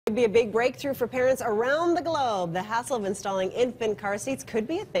Could be a big breakthrough for parents around the globe. The hassle of installing infant car seats could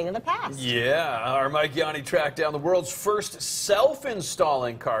be a thing of the past. Yeah, our Mike Yawney tracked down the world's first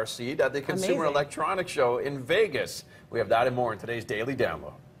self-installing car seat at the Consumer Electronics Show in Vegas. We have that and more in today's Daily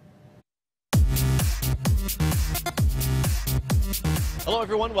Download. Hello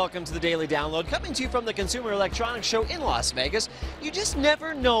everyone, welcome to the Daily Download, coming to you from the Consumer Electronics Show in Las Vegas. You just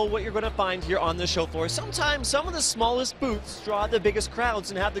never know what you're going to find here on the show floor. Sometimes some of the smallest booths draw the biggest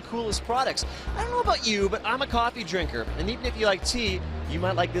crowds and have the coolest products. I don't know about you, but I'm a coffee drinker, and even if you like tea, you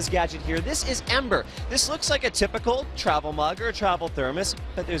might like this gadget here. This is Ember. This looks like a typical travel mug or a travel thermos,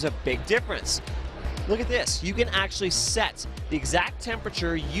 but there's a big difference. Look at this. You can actually set the exact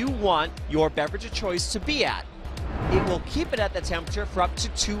temperature you want your beverage of choice to be at. It will keep it at that temperature for up to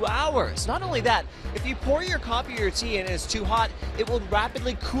 2 hours. Not only that, if you pour your coffee or your tea in and it's too hot, it will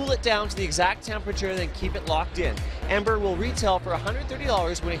rapidly cool it down to the exact temperature and then keep it locked in. Ember will retail for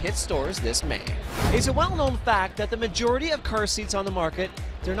 $130 when it hits stores this May. It's a well-known fact that the majority of car seats on the market,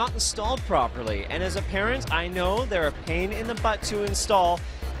 they're not installed properly. And as a parent, I know they're a pain in the butt to install.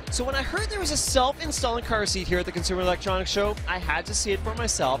 So when I heard there was a self-installing car seat here at the Consumer Electronics Show, I had to see it for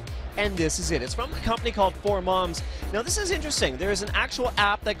myself, and this is it. It's from a company called 4Moms. Now this is interesting. There is an actual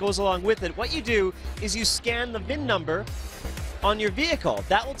app that goes along with it. What you do is you scan the VIN number on your vehicle.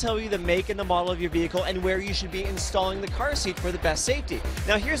 That will tell you the make and the model of your vehicle and where you should be installing the car seat for the best safety.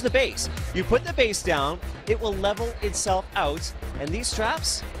 Now here's the base. You put the base down, it will level itself out, and these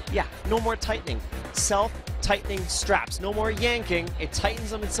straps, yeah, no more tightening. Self-tightening straps, no more yanking, it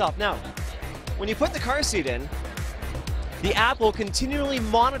tightens them itself. Now, when you put the car seat in, the app will continually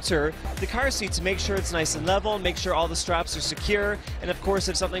monitor the car seat to make sure it's nice and level, make sure all the straps are secure, and of course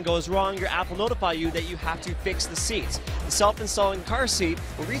if something goes wrong, your app will notify you that you have to fix the seats. The self-installing car seat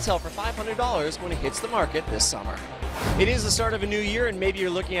will retail for $500 when it hits the market this summer. It is the start of a new year and maybe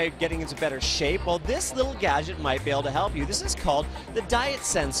you're looking at getting into better shape. Well, this little gadget might be able to help you. This is called the diet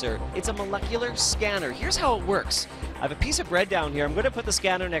sensor. It's a molecular scanner. Here's how it works. I have a piece of bread down here. I'm going to put the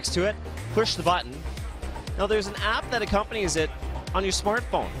scanner next to it, push the button. Now there's an app that accompanies it on your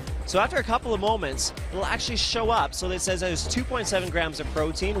smartphone. So after a couple of moments, it'll actually show up. So it says there's 2.7 grams of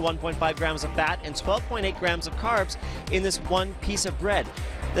protein, 1.5 grams of fat, and 12.8 grams of carbs in this one piece of bread.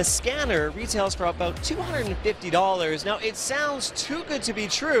 The scanner retails for about $250. Now it sounds too good to be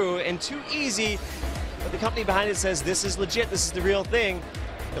true and too easy, but the company behind it says this is legit, this is the real thing.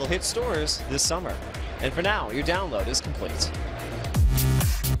 It'll hit stores this summer. And for now, your download is complete.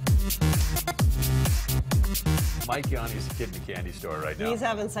 Mike Yawney is a kid in the candy store right now. He's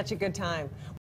having such a good time.